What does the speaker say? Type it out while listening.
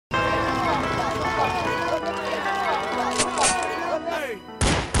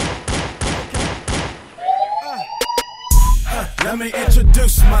Let me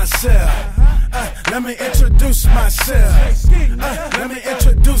introduce myself. Let me introduce myself. Let me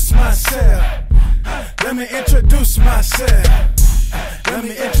introduce myself. Let me introduce myself. Let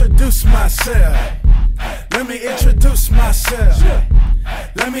me introduce myself. Let me introduce myself.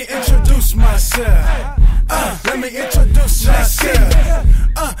 Let me introduce myself. Let me introduce myself.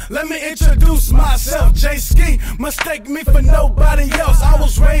 Let me introduce myself. Jsk, mistake me for nobody else. I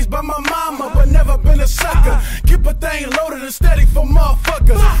was raised by my mama, but never been a sucker. Keep a thing loaded and steady for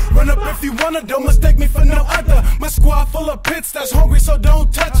motherfuckers. Run up if you wanna, don't mistake me for no other. My squad full of pits that's hungry, so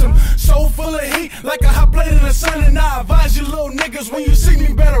don't touch them. Soul full of heat, like a hot plate in the sun. And I advise you little niggas, when you see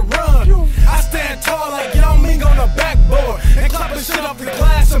me, better run. I stand tall like Young Lik on the backboard, and clapping shit off the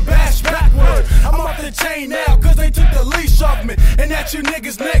glass and bash backwards. I'm off the chain now, cause they took the leash off me. And at you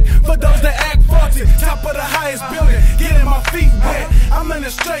niggas' neck, for those that act faulty. Top of the highest building, getting my feet wet. I'm in a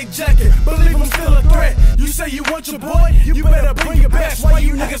straight jacket, believe I'm still a threat. You say you want your boy, you better bring your best. Why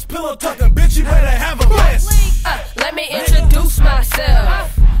you niggas pillow talking, bitch, you better have a vest. Let me introduce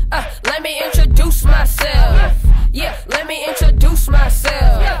myself. Let me introduce myself. Yeah, let me introduce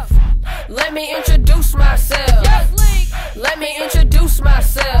myself. Let me introduce myself. Let me introduce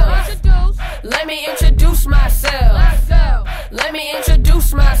myself. Let me introduce myself. Let me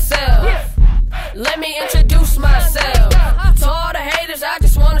introduce myself. Let me introduce myself. To all the haters, I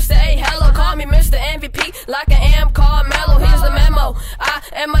just wanna say hello. Call me Mr. MVP like I am Carmelo. Here's the memo. I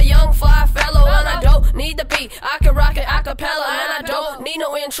am a young fly fellow, and I don't need the beat. I can rock it acapella, and I don't need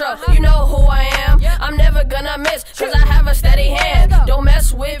no intro. You know who I am. I'm never gonna miss, cause I have a steady hand. Don't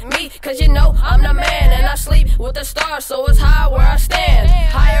mess with me, cause you know I'm the man. And I sleep with the stars, so it's high where I stand.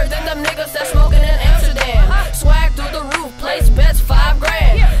 Higher than them niggas that's smoking in Amsterdam. Swag through the roof, place bets 5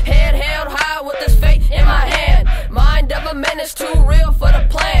 grand. Head held high with this fate in my hand. Mind of a menace, too real for the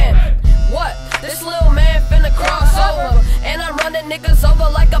plan. What? This little man finna cross over, and I'm running niggas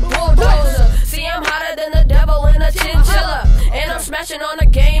over like a bulldozer. See, I'm hotter than the devil in a chinchilla, and I'm smashing on the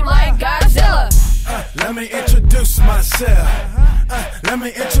game like Godzilla. Let me introduce myself. Let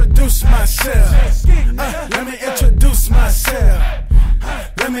me introduce myself. Let me introduce myself.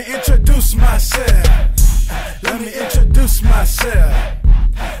 Let me introduce myself. Let me introduce myself.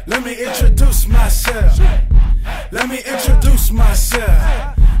 Let me introduce myself. Let me introduce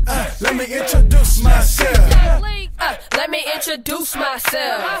myself. Let me introduce myself. Let me introduce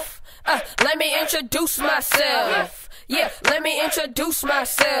myself. Let me introduce myself. Yeah, let me introduce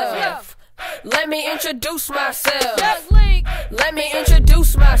myself. Let me introduce myself. Let me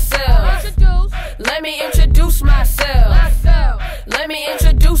introduce myself. Let me introduce myself. Let me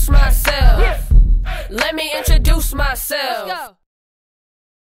introduce myself. Let me introduce myself.